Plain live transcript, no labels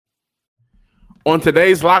On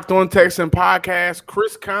today's Locked On Texan podcast,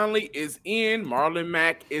 Chris Conley is in, Marlon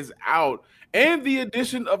Mack is out, and the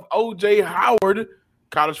addition of O.J. Howard.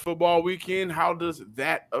 College football weekend, how does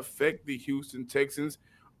that affect the Houston Texans?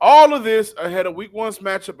 All of this ahead of Week 1's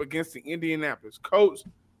matchup against the Indianapolis Colts.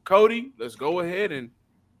 Cody, let's go ahead, and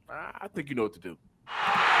I think you know what to do.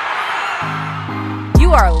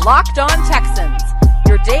 You are Locked On Texans,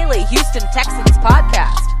 your daily Houston Texans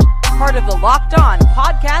podcast, part of the Locked On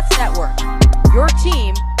Podcast Network, your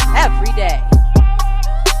team every day.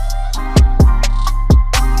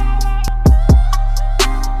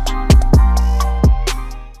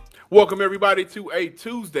 Welcome, everybody, to a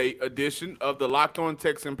Tuesday edition of the Locked On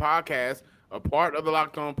Texan podcast, a part of the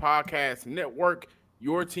Locked On Podcast Network,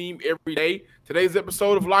 your team every day. Today's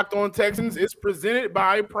episode of Locked On Texans is presented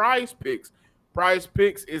by Prize Picks. Prize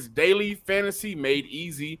Picks is daily fantasy made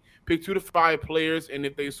easy. Pick 2 to 5 players, and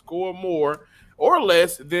if they score more or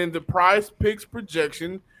less than the Prize Picks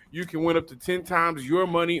projection, you can win up to 10 times your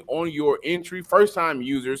money on your entry. First-time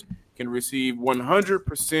users can receive a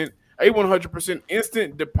 100%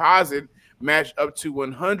 instant deposit match up to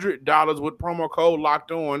 $100 with promo code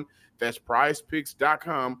Locked On. That's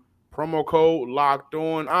prizepicks.com. Promo code Locked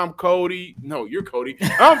On. I'm Cody. No, you're Cody.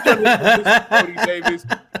 I'm Cody Davis,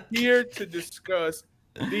 here to discuss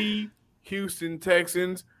the Houston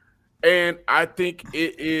Texans. And I think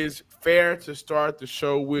it is fair to start the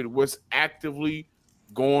show with what's actively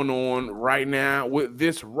going on right now with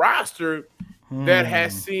this roster that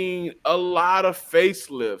has seen a lot of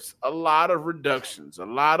facelifts, a lot of reductions, a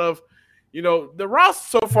lot of, the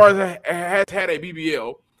roster so far has had a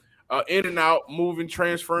BBL, in and out, moving,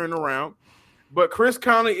 transferring around. But Chris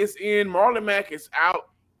Conley is in. Marlon Mack is out.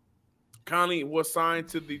 Conley was signed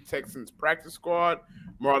to the Texans practice squad.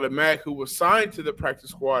 Marlon Mack, who was signed to the practice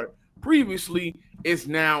squad previously, is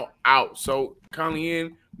now out. So Conley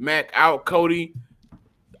in, Mack out. Cody,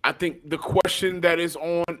 I think the question that is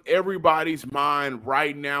on everybody's mind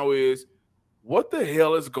right now is, what the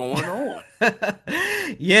hell is going on?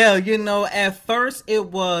 Yeah, at first it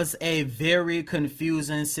was a very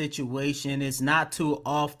confusing situation. It's not too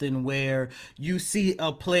often where you see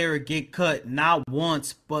a player get cut not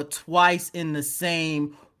once, but twice in the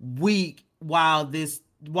same week while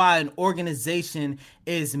an organization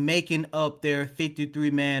is making up their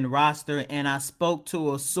 53-man roster. And I spoke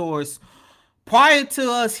to a source prior to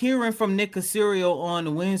us hearing from Nick Caserio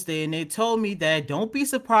on Wednesday, and they told me that don't be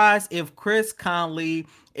surprised if Chris Conley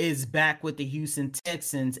is back with the Houston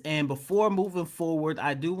Texans. And before moving forward,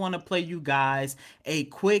 I do want to play you guys a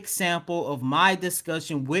quick sample of my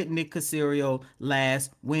discussion with Nick Caserio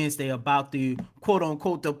last Wednesday about the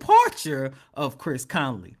quote-unquote departure of Chris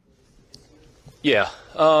Conley. Yeah.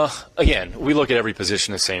 Again, we look at every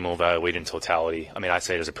position the same, we'll evaluate in totality. I'd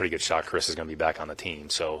say there's a pretty good shot Chris is going to be back on the team.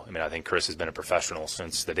 So, I think Chris has been a professional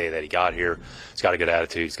since the day that he got here. He's got a good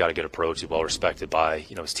attitude. He's got a good approach. He's well respected by,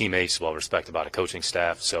 his teammates, well respected by the coaching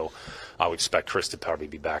staff. So I would expect Chris to probably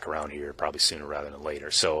be back around here probably sooner rather than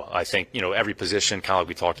later. So I think, every position, kind of like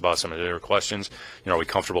we talked about some of the other questions, are we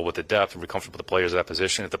comfortable with the depth? Are we comfortable with the players at that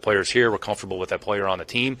position? If the player's here, we're comfortable with that player on the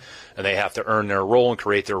team, and they have to earn their role and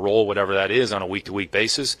create their role, whatever that is, on a week-to-week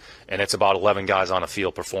basis. And it's about 11 guys on the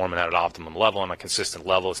field performing at an optimum level, on a consistent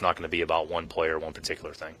level. It's not going to be about one player, one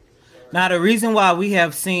particular thing. Now, the reason why we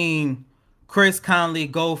have seen Chris Conley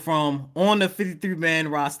go from on the 53-man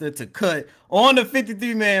roster to cut, on the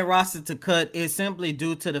 53-man roster to cut, is simply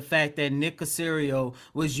due to the fact that Nick Caserio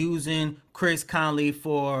was using Chris Conley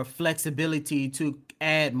for flexibility to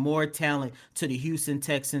add more talent to the Houston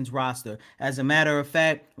Texans roster. As a matter of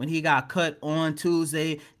fact, when he got cut on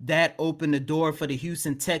Tuesday, that opened the door for the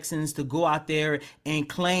Houston Texans to go out there and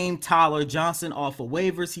claim Tyler Johnson off of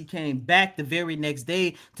waivers. He came back the very next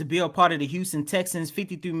day to be a part of the Houston Texans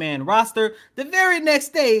 53-man roster. The very next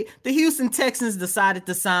day, the Houston Texans decided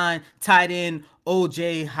to sign tight end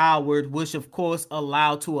O.J. Howard, which of course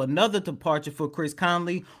allowed to another departure for Chris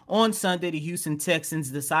Conley. On Sunday, the Houston Texans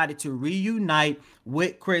decided to reunite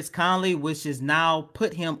with Chris Conley, which has now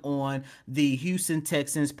put him on the Houston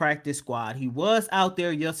Texans practice squad. He was out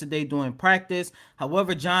there yesterday doing practice.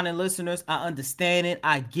 However, John and listeners, I understand it.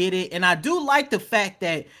 I get it. And I do like the fact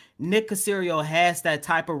that Nick Caserio has that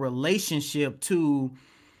type of relationship to,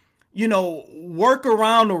 work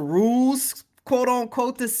around the rules quote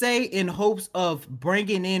unquote, to say, in hopes of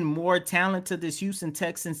bringing in more talent to this Houston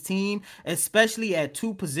Texans team, especially at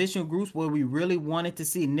two position groups where we really wanted to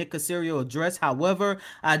see Nick Caserio address. However,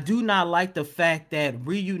 I do not like the fact that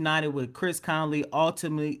reunited with Chris Conley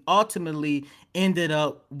ultimately ended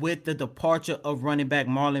up with the departure of running back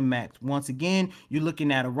Marlon Mack. Once again, you're looking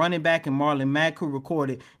at a running back in Marlon Mack who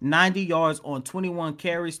recorded 90 yards on 21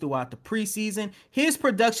 carries throughout the preseason. His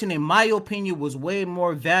production, in my opinion, was way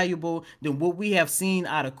more valuable than what we have seen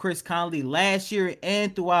out of Chris Conley last year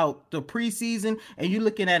and throughout the preseason. And you're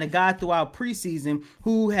looking at a guy throughout preseason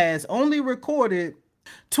who has only recorded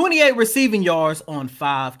 28 receiving yards on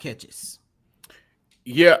 5 catches.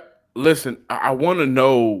 Yeah, listen, I want to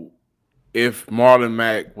know if Marlon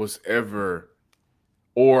Mack was ever,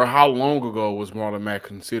 or how long ago was Marlon Mack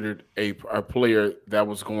considered a player that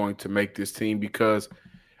was going to make this team, because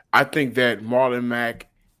I think that Marlon Mack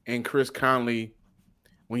and Chris Conley,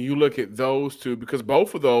 when you look at those two, because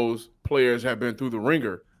both of those players have been through the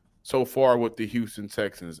ringer so far with the Houston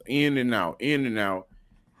Texans, in and out. And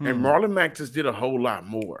Marlon Mack just did a whole lot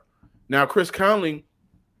more. Now, Chris Conley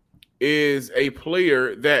is a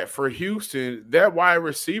player that for Houston, that wide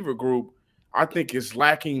receiver group, I think is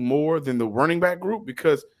lacking more than the running back group,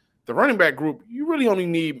 because the running back group, you really only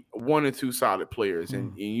need 1 or 2 solid players.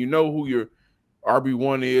 And you know who your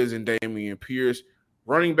RB1 is in Dameon Pierce.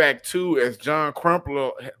 Running back 2, as John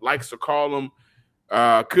Crumpler likes to call him,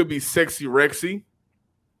 could be Sexy Rexy.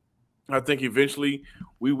 I think eventually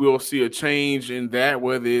we will see a change in that,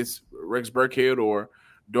 whether it's Rex Burkhead or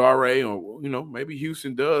Dare, or, maybe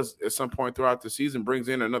Houston does at some point throughout the season, brings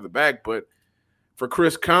in another back. But for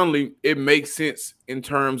Chris Conley, it makes sense in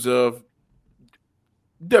terms of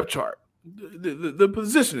depth chart. The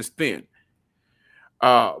position is thin.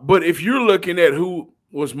 But if you're looking at who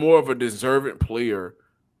was more of a deserving player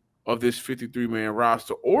of this 53-man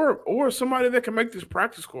roster, or somebody that can make this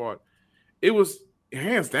practice squad, it was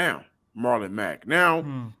hands down Marlon Mack.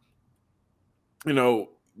 Now,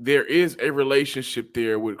 there is a relationship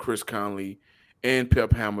there with Chris Conley and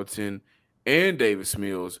Pep Hamilton and Davis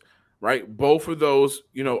Mills, right? Both of those,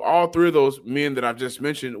 all 3 of those men that I've just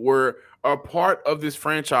mentioned were a part of this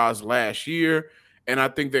franchise last year. And I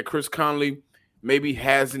think that Chris Conley maybe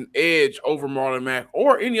has an edge over Marlon Mack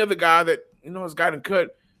or any other guy that, has gotten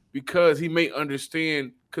cut, because he may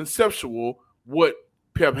understand conceptual what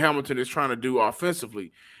Pep Hamilton is trying to do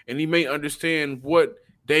offensively. And he may understand what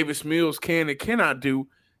Davis Mills can and cannot do.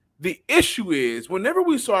 The issue is, whenever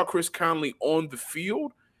we saw Chris Conley on the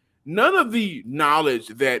field, none of the knowledge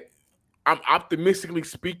that I'm optimistically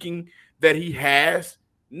speaking that he has,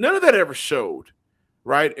 none of that ever showed,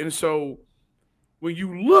 right? And so when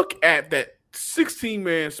you look at that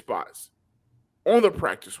 16-man spots on the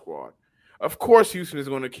practice squad, of course Houston is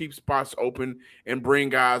going to keep spots open and bring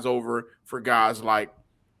guys over for guys like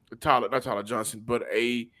not Tyler Johnson, but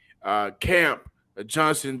a Camp, a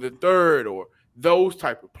Johnson the third, or those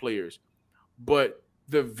type of players. But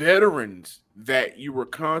the veterans that you were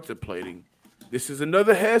contemplating, this is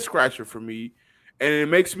another head scratcher for me, and it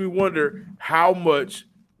makes me wonder, how much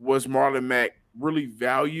was Marlon Mack really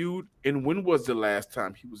valued, and when was the last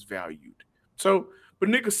time he was valued? So, but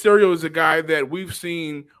Nick Caserio is a guy that we've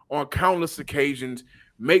seen on countless occasions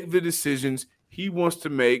make the decisions he wants to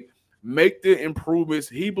make the improvements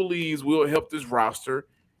he believes will help this roster.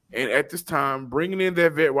 And at this time, bringing in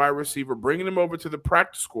that vet wide receiver, bringing him over to the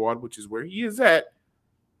practice squad, which is where he is at,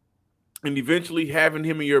 and eventually having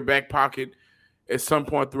him in your back pocket at some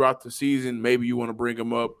point throughout the season. Maybe you want to bring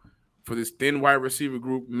him up for this thin wide receiver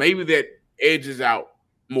group. Maybe that edges out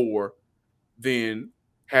more than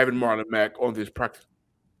having Marlon Mack on this practice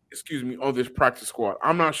squad.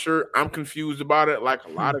 I'm not sure. I'm confused about it, like a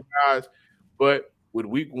lot of guys. But with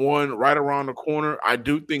week 1 right around the corner, I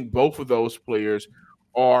do think both of those players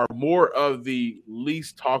are more of the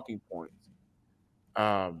least talking points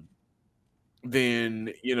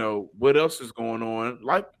than, what else is going on,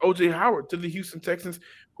 like O.J. Howard to the Houston Texans,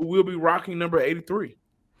 who will be rocking number 83.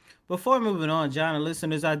 Before moving on, John and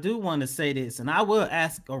listeners, I do want to say this, and I will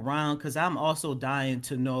ask around because I'm also dying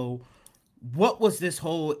to know, what was this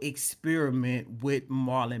whole experiment with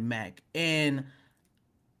Marlon Mack? And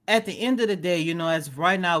at the end of the day, as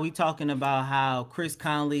right now we talking about how Chris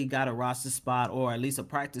Conley got a roster spot, or at least a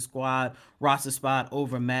practice squad roster spot,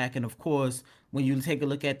 over Mack. And of course, when you take a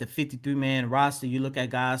look at the 53-man roster, you look at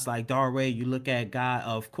guys like Dare, you look at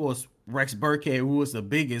of course, Rex Burkhead, who was the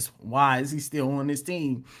biggest. Why is he still on this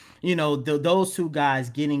team? Those 2 guys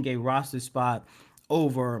getting a roster spot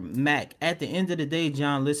over Mack. At the end of the day,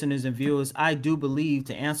 John, listeners and viewers, I do believe,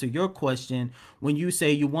 to answer your question, when you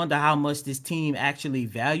say you wonder how much this team actually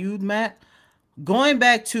valued Mack, going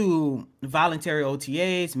back to voluntary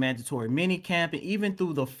OTAs, mandatory minicamp, and even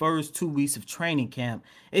through the first 2 weeks of training camp,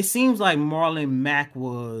 it seems like Marlon Mack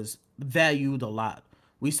was valued a lot.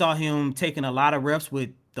 We saw him taking a lot of reps with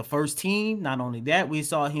the first team. Not only that, we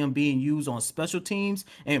saw him being used on special teams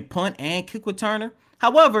and punt and kick returner.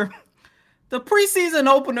 However, the preseason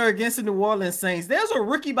opener against the New Orleans Saints, there's a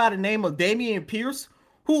rookie by the name of Dameon Pierce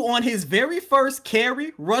who on his very first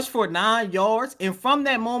carry rushed for 9 yards. And from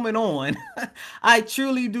that moment on, I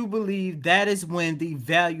truly do believe that is when the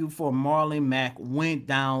value for Marlon Mack went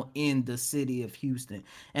down in the city of Houston.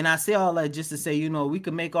 And I say all that just to say, we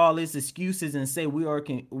can make all these excuses and say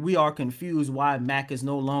we are confused why Mack is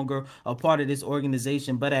no longer a part of this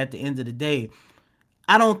organization. But at the end of the day,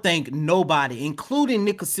 I don't think nobody, including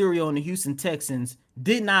Nick Caserio and the Houston Texans,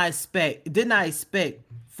 did not expect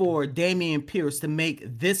for Dameon Pierce to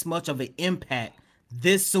make this much of an impact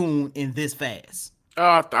this soon and this fast.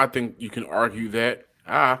 I think you can argue that.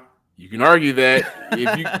 You can argue that.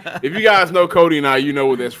 if you guys know Cody and I, you know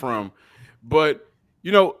where that's from. But,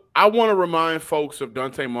 I want to remind folks of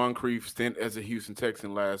Dante Moncrief's stint as a Houston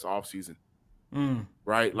Texan last offseason.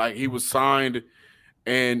 Right? Like, he was signed,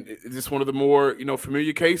 and it's one of the more,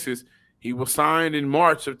 familiar cases. He was signed in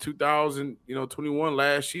March of 2021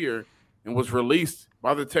 last year and was released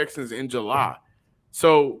by the Texans in July.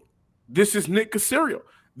 So this is Nick Caserio.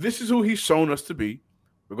 This is who he's shown us to be.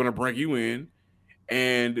 We're going to bring you in,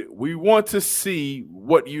 and we want to see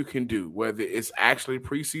what you can do, whether it's actually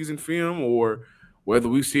preseason film or whether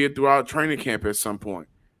we see it throughout training camp at some point.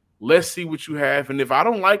 Let's see what you have, and if I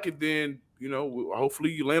don't like it, then,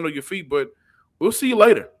 hopefully you land on your feet, but we'll see you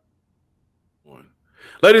later.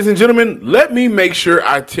 Ladies and gentlemen, let me make sure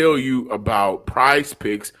I tell you about Prize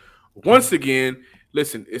Picks. Once again,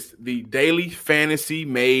 listen, it's the daily fantasy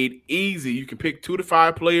made easy. You can pick 2 to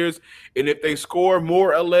 5 players, and if they score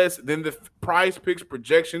more or less than the Prize Picks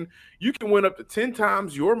projection, you can win up to 10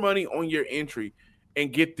 times your money on your entry.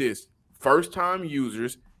 And get this, first-time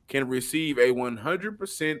users can receive a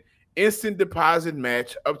 100% instant deposit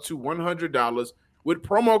match up to $100 with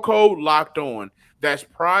promo code Locked On. That's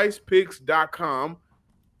prizepicks.com.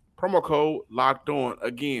 Promo code Locked On.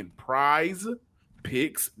 Again,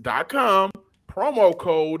 prizepicks.com. Promo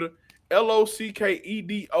code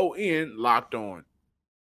LOCKEDON. Locked On.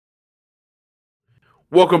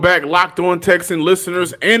 Welcome back, Locked On Texan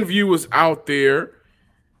listeners and viewers out there.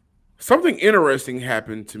 Something interesting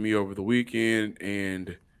happened to me over the weekend,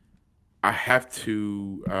 and I have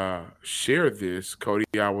to share this. Cody,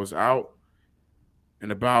 I was out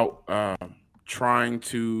and about trying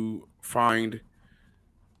to find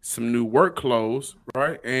some new work clothes,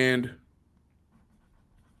 right? And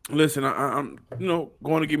listen, I'm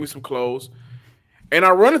going to give me some clothes, and I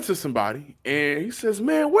run into somebody, and he says,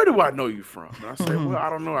 "Man, where do I know you from?" And I said, "Well, I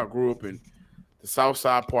don't know. I grew up in the south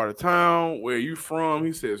side part of town. Where are you from?"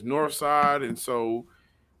 He says, "North side." And so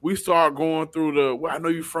we start going through where I know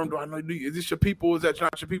you from. Do I know you? Is this your people? Is that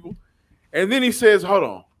not your people? And then he says, "Hold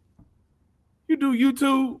on. You do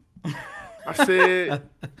YouTube?" I said,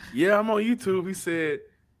 "Yeah, I'm on YouTube." He said,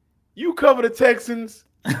 "You cover the Texans?"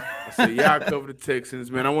 I said, "Yeah, I cover the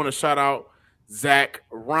Texans, man." I want to shout out Zach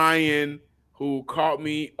Ryan, who caught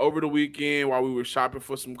me over the weekend while we were shopping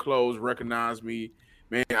for some clothes, recognized me.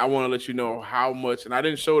 Man, I want to let you know how much, and I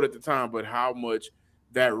didn't show it at the time, but how much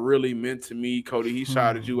that really meant to me. Cody, he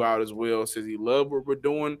shouted you out as well, says he loved what we're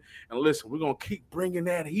doing. And listen, we're going to keep bringing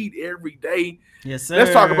that heat every day. Yes, sir.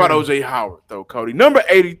 Let's talk about O.J. Howard, though, Cody. Number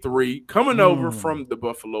 83, coming over from the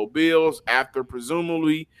Buffalo Bills after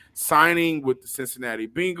presumably signing with the Cincinnati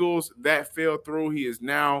Bengals. That fell through. He is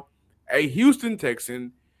now a Houston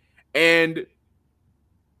Texan. And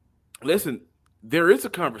listen, there is a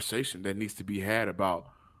conversation that needs to be had about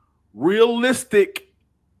realistic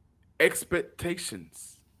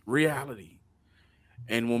expectations, reality.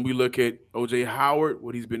 And when we look at O.J. Howard,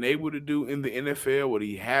 what he's been able to do in the NFL, what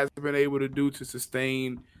he has been able to do to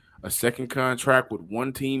sustain a second contract with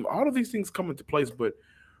one team, all of these things come into place. But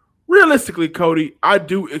realistically, Cody, I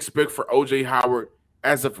do expect for O.J. Howard,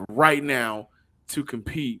 as of right now, to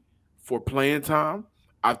compete for playing time.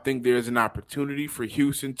 I think there's an opportunity for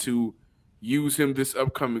Houston to use him this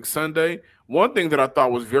upcoming Sunday. One thing that I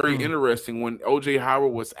thought was very interesting when O.J.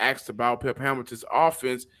 Howard was asked about Pep Hamilton's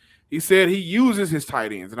offense, he said he uses his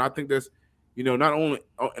tight ends. And I think that's, not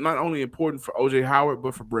only important for O.J. Howard,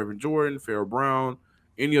 but for Brevin Jordan, Farrell Brown,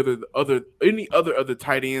 any other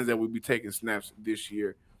tight ends that would be taking snaps this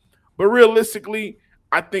year. But realistically,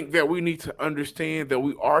 I think that we need to understand that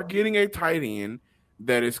we are getting a tight end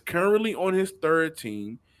that is currently on his third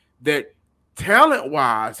team that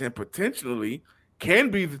talent-wise and potentially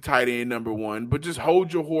can be the tight end number one, but just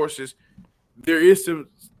hold your horses. there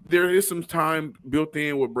is some time built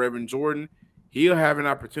in with Brevin Jordan. He'll have an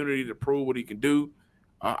opportunity to prove what he can do.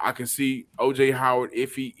 I can see OJ Howard,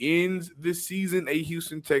 if he ends this season a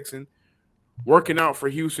Houston Texan, working out for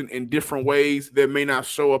Houston in different ways that may not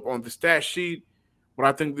show up on the stat sheet. But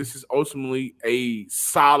I think this is ultimately a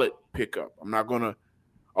solid pickup. I'm not going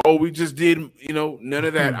to, we just did, none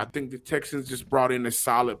of that. I think the Texans just brought in a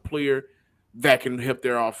solid player that can help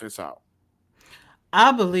their offense out.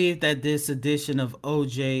 I believe that this edition of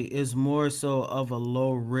OJ is more so of a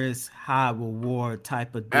low risk, high reward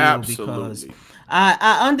type of deal. Absolutely. Because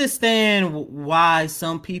I understand why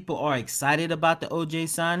some people are excited about the OJ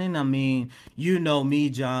signing. I mean, you know me,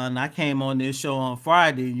 John. I came on this show on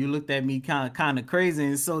Friday. You looked at me kind of crazy,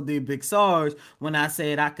 and so did Big Sarge when I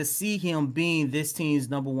said I could see him being this team's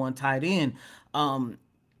number one tight end. I'm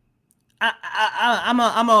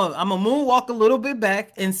a moonwalk a little bit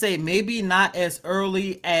back and say maybe not as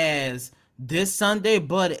early as this Sunday,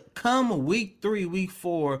 but come week 3, week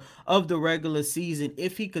 4 of the regular season,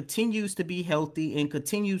 if he continues to be healthy and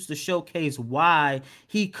continues to showcase why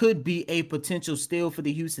he could be a potential steal for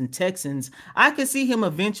the Houston Texans, I could see him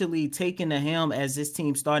eventually taking the helm as this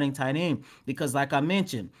team starting tight end. Because like I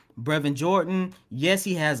mentioned, Brevin Jordan, yes,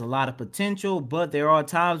 he has a lot of potential, but there are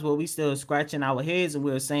times where we still scratching our heads and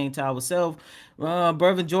we're saying to ourselves,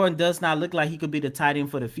 Brevin Jordan does not look like he could be the tight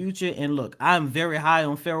end for the future. And look, I'm very high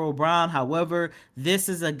on Pharaoh Brown. However, this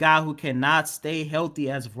is a guy who cannot stay healthy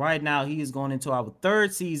as of right now. He is going into our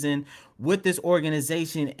 3rd season with this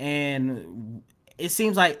organization, and it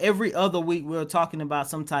seems like every other week we're talking about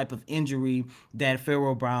some type of injury that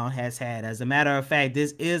Pharaoh Brown has had. As a matter of fact,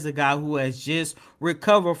 this is a guy who has just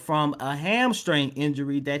recovered from a hamstring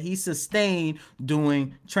injury that he sustained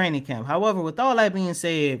during training camp. However, with all that being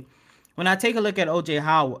said, when I take a look at OJ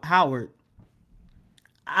Howard,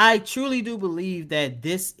 I truly do believe that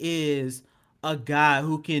this is a guy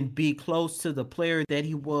who can be close to the player that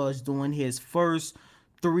he was during his first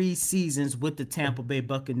 3 seasons with the Tampa Bay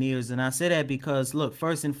Buccaneers. And I say that because, look,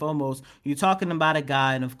 first and foremost, you're talking about a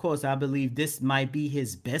guy, and of course, I believe this might be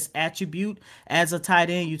his best attribute as a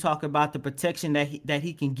tight end. You talk about the protection that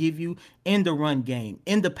he can give you in the run game,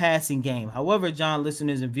 in the passing game. However, John,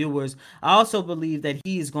 listeners and viewers, I also believe that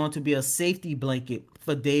he is going to be a safety blanket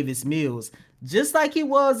for Davis Mills, just like he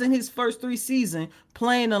was in his first 3 seasons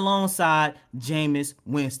playing alongside Jameis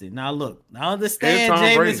Winston. Now, look, I understand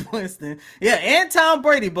Jameis Winston. Yeah, and Tom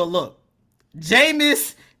Brady. But look,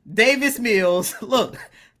 Jameis, Davis Mills, look,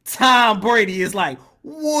 Tom Brady is like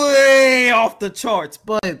way off the charts.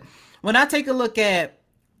 But when I take a look at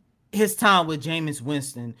his time with Jameis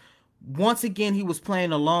Winston, once again, he was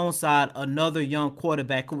playing alongside another young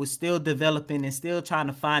quarterback who was still developing and still trying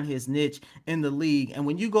to find his niche in the league. And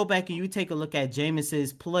when you go back and you take a look at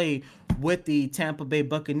Jameis's play with the Tampa Bay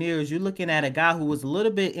Buccaneers, you're looking at a guy who was a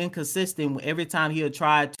little bit inconsistent every time he had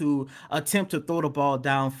tried to attempt to throw the ball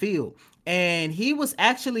downfield. And he was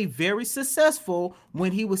actually very successful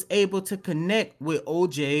when he was able to connect with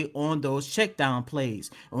OJ on those check down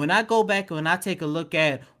plays. And when I go back and I take a look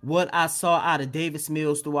at what I saw out of Davis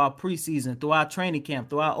Mills throughout preseason, throughout training camp,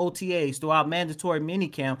 throughout OTAs, throughout mandatory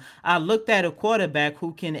minicamp, I looked at a quarterback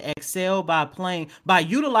who can excel by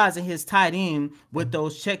utilizing his tight end with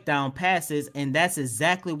those check down passes. And that's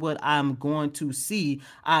exactly what I'm going to see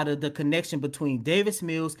out of the connection between Davis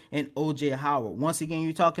Mills and OJ Howard. Once again,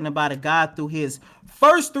 you're talking about a guy through his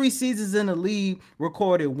first 3 seasons in the league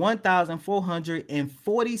recorded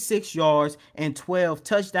 1,446 yards and 12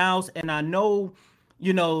 touchdowns. And I know,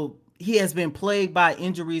 he has been plagued by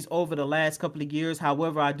injuries over the last couple of years.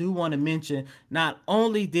 However, I do want to mention not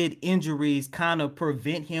only did injuries kind of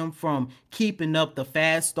prevent him from keeping up the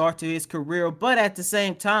fast start to his career, but at the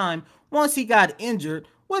same time, once he got injured,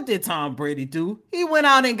 what did Tom Brady do? He went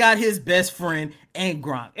out and got his best friend and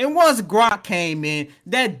Gronk. And once Gronk came in,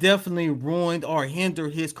 that definitely ruined or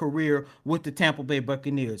hindered his career with the Tampa Bay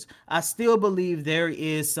Buccaneers. I still believe there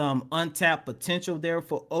is some untapped potential there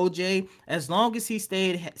for OJ as long as he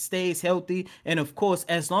stays healthy. And of course,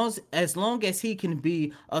 as long as he can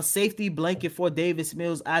be a safety blanket for Davis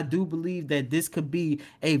Mills, I do believe that this could be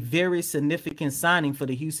a very significant signing for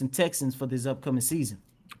the Houston Texans for this upcoming season.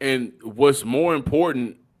 And what's more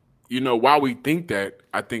important, why we think that,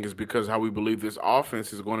 I think is because how we believe this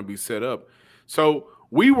offense is going to be set up. So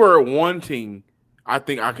we were wanting, I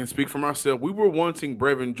think I can speak for myself, we were wanting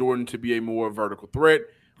Brevin Jordan to be a more vertical threat.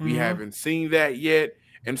 We haven't seen that yet.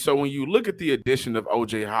 And so when you look at the addition of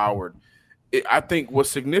OJ Howard, I think what's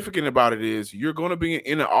significant about it is you're going to be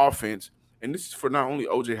in an offense, and this is for not only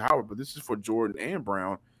OJ Howard, but this is for Jordan and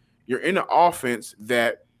Brown. You're in an offense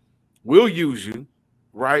that will use you,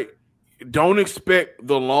 right? don't expect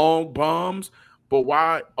the long bombs, but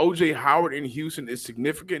why O.J. Howard in Houston is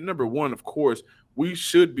significant. Number one, of course, we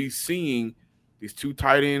should be seeing these 2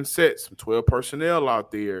 tight end sets, some 12 personnel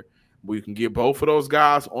out there. We can get both of those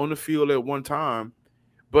guys on the field at one time.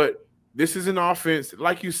 But this is an offense,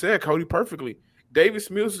 like you said, Cody, perfectly. Davis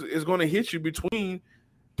Mills is going to hit you between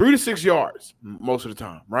 3 to 6 yards most of the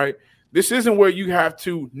time, right? This isn't where you have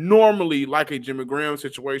to normally, like a Jimmy Graham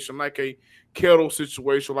situation, like a Kittle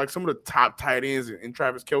situation, like some of the top tight ends in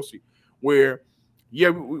Travis Kelce, where, yeah,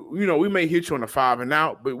 we may hit you on a 5 and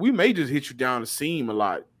out, but we may just hit you down the seam a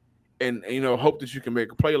lot, and hope that you can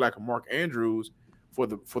make a play like a Mark Andrews for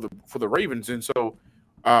the Ravens. And so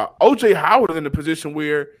O.J. Howard is in a position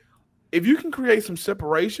where if you can create some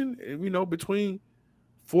separation, between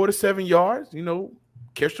 4 to 7 yards,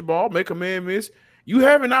 catch the ball, make a man miss, you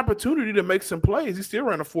have an opportunity to make some plays. He still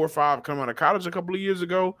ran a 4.5 coming out of college a couple of years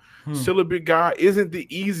ago. Still a big guy. Isn't the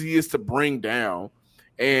easiest to bring down.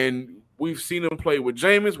 And we've seen him play with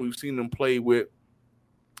Jameis. We've seen him play with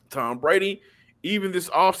Tom Brady, even this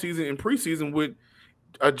offseason and preseason with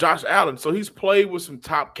Josh Allen. So he's played with some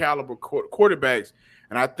top caliber quarterbacks.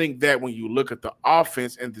 And I think that when you look at the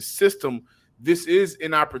offense and the system, this is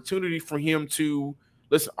an opportunity for him to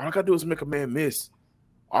listen. All I got to do is make a man miss.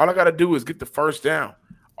 All I got to do is get the first down.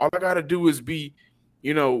 All I got to do is be,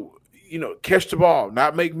 catch the ball,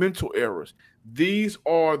 not make mental errors. These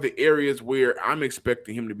are the areas where I'm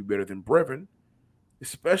expecting him to be better than Brevin,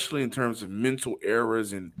 especially in terms of mental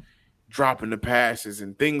errors and dropping the passes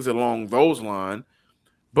and things along those lines.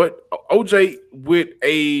 But OJ, with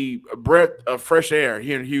a breath of fresh air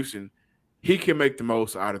here in Houston, he can make the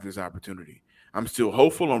most out of this opportunity. I'm still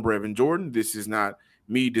hopeful on Brevin Jordan. This is not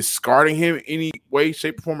me discarding him in any way,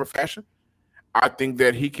 shape, form, or fashion. I think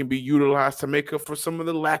that he can be utilized to make up for some of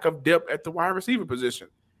the lack of depth at the wide receiver position.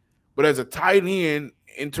 But as a tight end,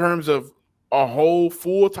 in terms of a whole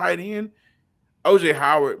full tight end, O.J.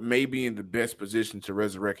 Howard may be in the best position to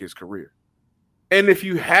resurrect his career. And if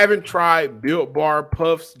you haven't tried Built Bar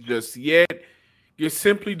Puffs just yet, you're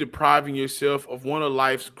simply depriving yourself of one of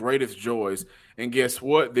life's greatest joys. And guess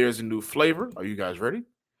what? There's a new flavor. Are you guys ready?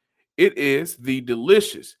 It is the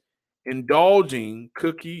delicious, indulging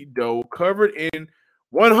cookie dough covered in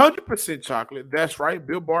 100% chocolate. That's right.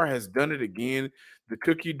 Built Bar has done it again. The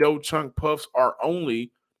cookie dough chunk puffs are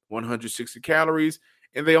only 160 calories,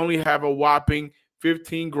 and they only have a whopping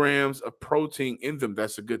 15 grams of protein in them.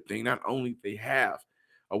 That's a good thing. Not only they have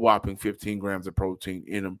a whopping 15 grams of protein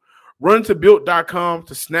in them. Run to Built.com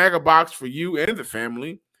to snag a box for you and the family.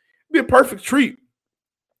 It'd be a perfect treat.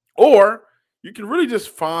 Or you can really just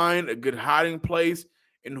find a good hiding place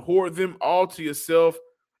and hoard them all to yourself.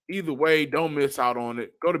 Either way, don't miss out on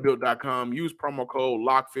it. Go to Built.com. Use promo code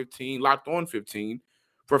LOCK15, LOCKEDON15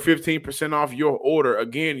 for 15% off your order.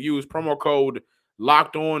 Again, use promo code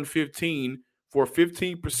LOCKEDON15 for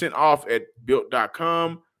 15% off at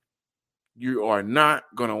Built.com. You are not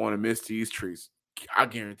going to want to miss these treats. I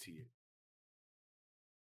guarantee it.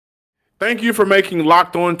 Thank you for making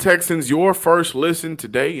Locked On Texans your first listen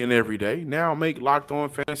today and every day. Now make Locked On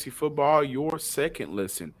Fantasy Football your second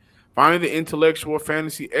listen. Find the intellectual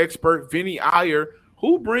fantasy expert, Vinny Iyer,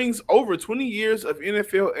 who brings over 20 years of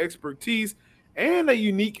NFL expertise and a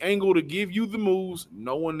unique angle to give you the moves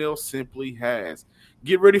no one else simply has.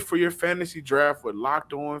 Get ready for your fantasy draft with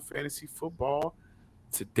Locked On Fantasy Football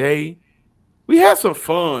today. We had some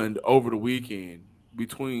fun over the weekend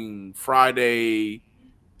between Friday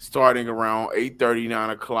starting around 8:30, 9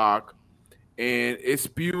 o'clock, and it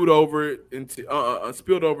spilled over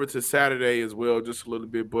to Saturday as well, just a little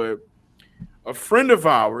bit. But a friend of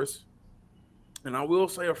ours, and I will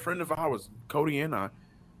say a friend of ours, Cody and I,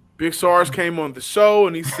 Big SARS came on the show,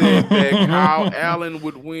 and he said that Kyle Allen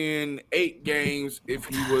would win 8 games if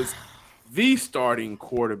he was the starting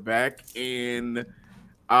quarterback, and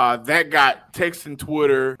that got Texan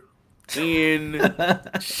Twitter in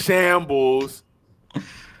shambles.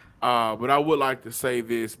 But I would like to say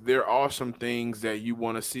this. There are some things that you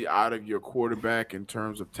want to see out of your quarterback in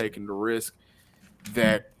terms of taking the risk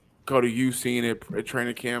that Cody, you've seen at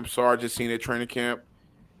training camp, Sarge has seen at training camp,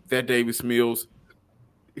 that Davis Mills,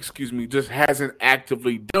 just hasn't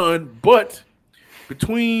actively done. But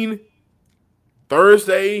between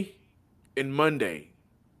Thursday and Monday,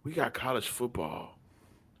 we got college football.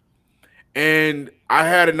 And I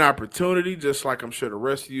had an opportunity, just like I'm sure the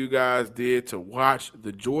rest of you guys did, to watch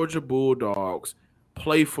the Georgia Bulldogs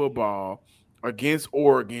play football against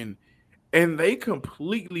Oregon, and they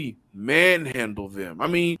completely manhandled them. I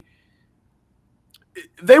mean,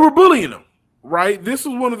 they were bullying them, right? This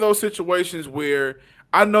was one of those situations where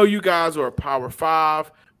I know you guys are a Power 5,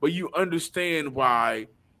 but you understand why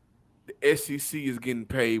the SEC is getting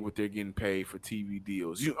paid what they're getting paid for TV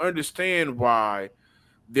deals. You understand why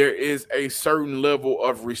there is a certain level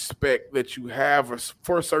of respect that you have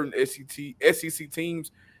for certain SEC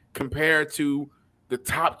teams compared to the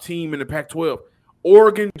top team in the Pac-12.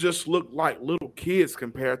 Oregon just looked like little kids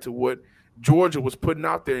compared to what Georgia was putting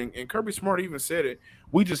out there. And Kirby Smart even said it.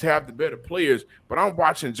 We just have the better players. But I'm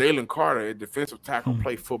watching Jalen Carter, a defensive tackle,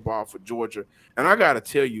 play football for Georgia. And I got to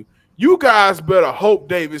tell you, you guys better hope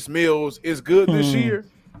Davis Mills is good this year.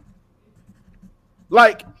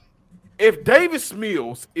 Like, if Davis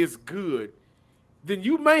Mills is good, then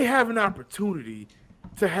you may have an opportunity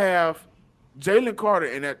to have Jalen Carter.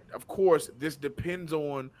 And that, of course, this depends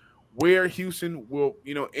on where Houston will,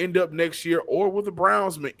 end up next year, or where the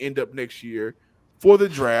Browns may end up next year for the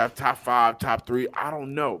draft, top 5, top 3. I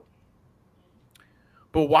don't know.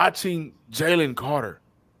 But watching Jalen Carter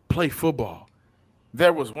play football,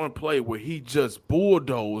 there was one play where he just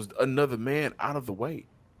bulldozed another man out of the way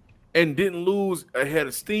and didn't lose a head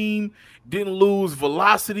of steam, didn't lose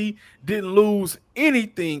velocity, didn't lose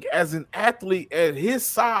anything as an athlete at his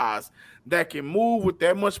size that can move with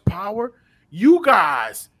that much power. You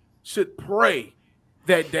guys should pray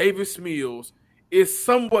that Davis Mills is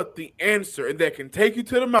somewhat the answer and that can take you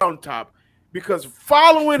to the mountaintop, because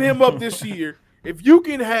following him up this year, if you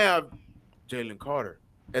can have Jalen Carter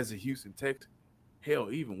as a Houston Texan,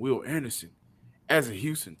 hell, even Will Anderson as a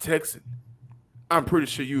Houston Texan, I'm pretty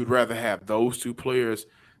sure you would rather have those two players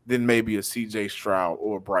than maybe a C.J. Stroud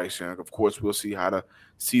or a Bryce Young. Of course, we'll see how the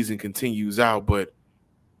season continues out, but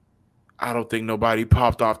I don't think nobody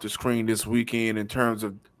popped off the screen this weekend in terms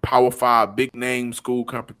of Power 5 big-name school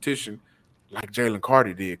competition like Jalen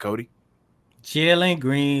Carter did, Cody. Jalen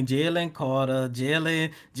Green, Jalen Carter,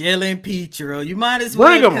 Jalen Petro. You might as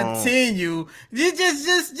well continue.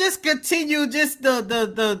 Just continue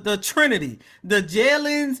the Trinity. The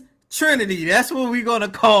Jalen's Trinity. That's what we're gonna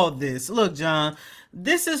call this. Look, John,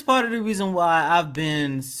 this is part of the reason why I've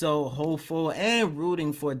been so hopeful and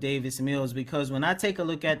rooting for Davis Mills, because when I take a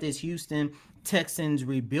look at this Houston Texans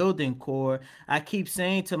rebuilding core, I keep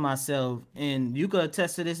saying to myself, and you could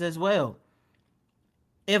attest to this as well,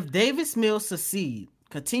 if Davis Mills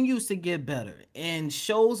continues to get better, and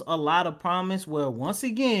shows a lot of promise, where once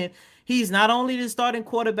again, he's not only the starting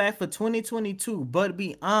quarterback for 2022, but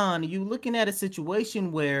beyond, you looking at a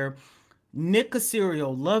situation where Nick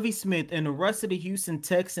Caserio, Lovie Smith, and the rest of the Houston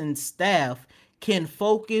Texans staff can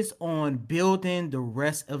focus on building the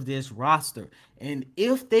rest of this roster. And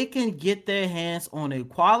if they can get their hands on a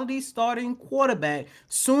quality starting quarterback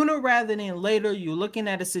sooner rather than later, you're looking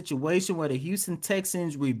at a situation where the Houston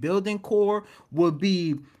Texans rebuilding core will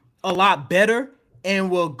be a lot better and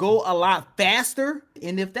will go a lot faster.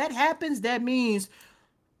 And if that happens, that means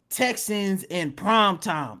Texans in prime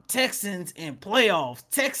time, Texans in playoffs,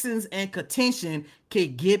 Texans in contention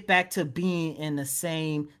can get back to being in the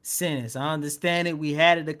same sentence. I understand it. We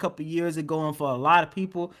had it a couple years ago, and for a lot of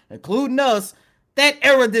people, including us, that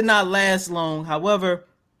era did not last long. However,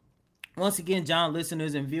 once again, John,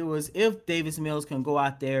 listeners and viewers, if Davis Mills can go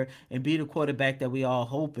out there and be the quarterback that we all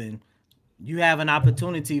hoping, you have an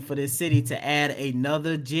opportunity for this city to add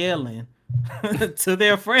another Jalen to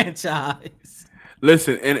their franchise.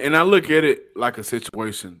 Listen, and I look at it like a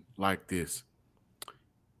situation like this.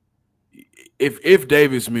 If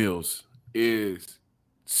Davis Mills is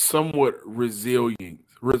somewhat resembling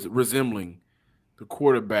the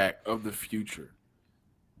quarterback of the future,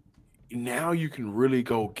 now you can really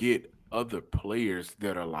go get other players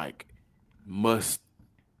that are like must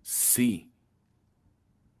see.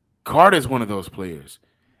 Carter is one of those players.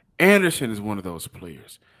 Anderson is one of those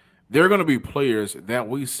players. There are going to be players that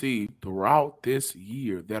we see throughout this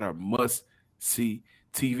year that are must-see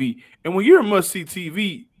TV. And when you're a must-see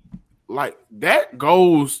TV, like, that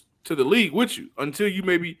goes to the league with you until you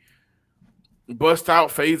maybe bust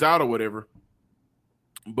out, phase out, or whatever.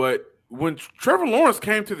 But when Trevor Lawrence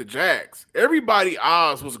came to the Jags, everybody's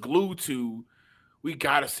eyes was glued to, we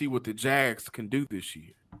got to see what the Jags can do this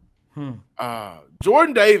year.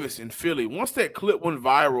 Jordan Davis in Philly, once that clip went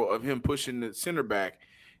viral of him pushing the center back,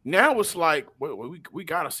 now it's like, well, we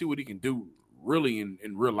got to see what he can do really in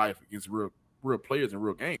real life against real players in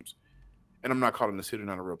real games. And I'm not calling the sitter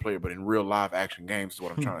not a real player, but in real live action games is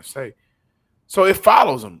what I'm trying to say. So it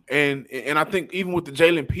follows him. And I think even with the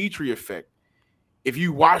Jalen Petrie effect, if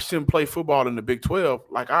you watched him play football in the Big 12,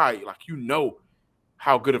 you know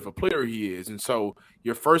how good of a player he is. And so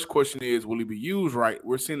your first question is, will he be used right?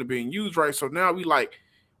 We're seeing him being used right. So now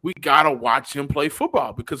we got to watch him play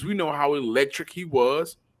football because we know how electric he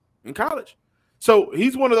was in college. So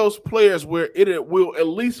he's one of those players where it will at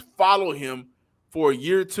least follow him for a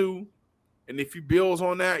year or two. And if he builds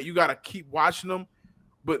on that, you got to keep watching him.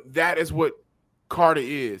 But that is what Carter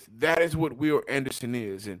is. That is what Will Anderson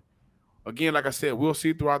is. And again, like I said, we'll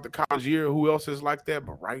see throughout the college year who else is like that.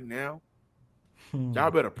 But right now,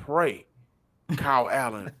 y'all better pray Kyle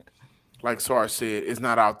Allen, like Sarge said, is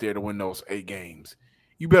not out there to win those 8 games.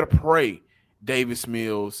 You better pray Davis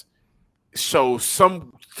Mills shows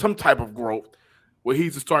some type of growth where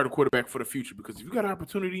he's a starting quarterback for the future. Because if you got an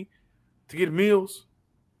opportunity to get to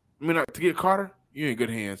get Carter, you're in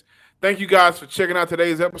good hands. Thank you guys for checking out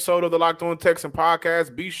today's episode of the Locked On Texans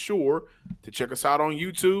podcast. Be sure to check us out on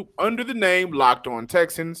YouTube under the name Locked On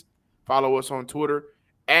Texans. Follow us on Twitter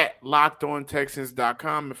at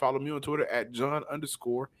LockedOnTexans.com and follow me on Twitter at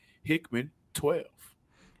John_Hickman12.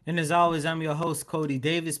 And as always, I'm your host, Cody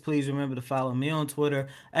Davis. Please remember to follow me on Twitter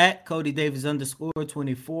at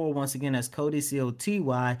CodyDavis_24. Once again, that's Cody,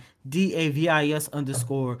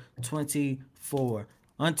 COTYDAVIS_24.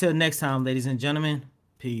 Until next time, ladies and gentlemen,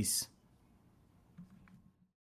 peace.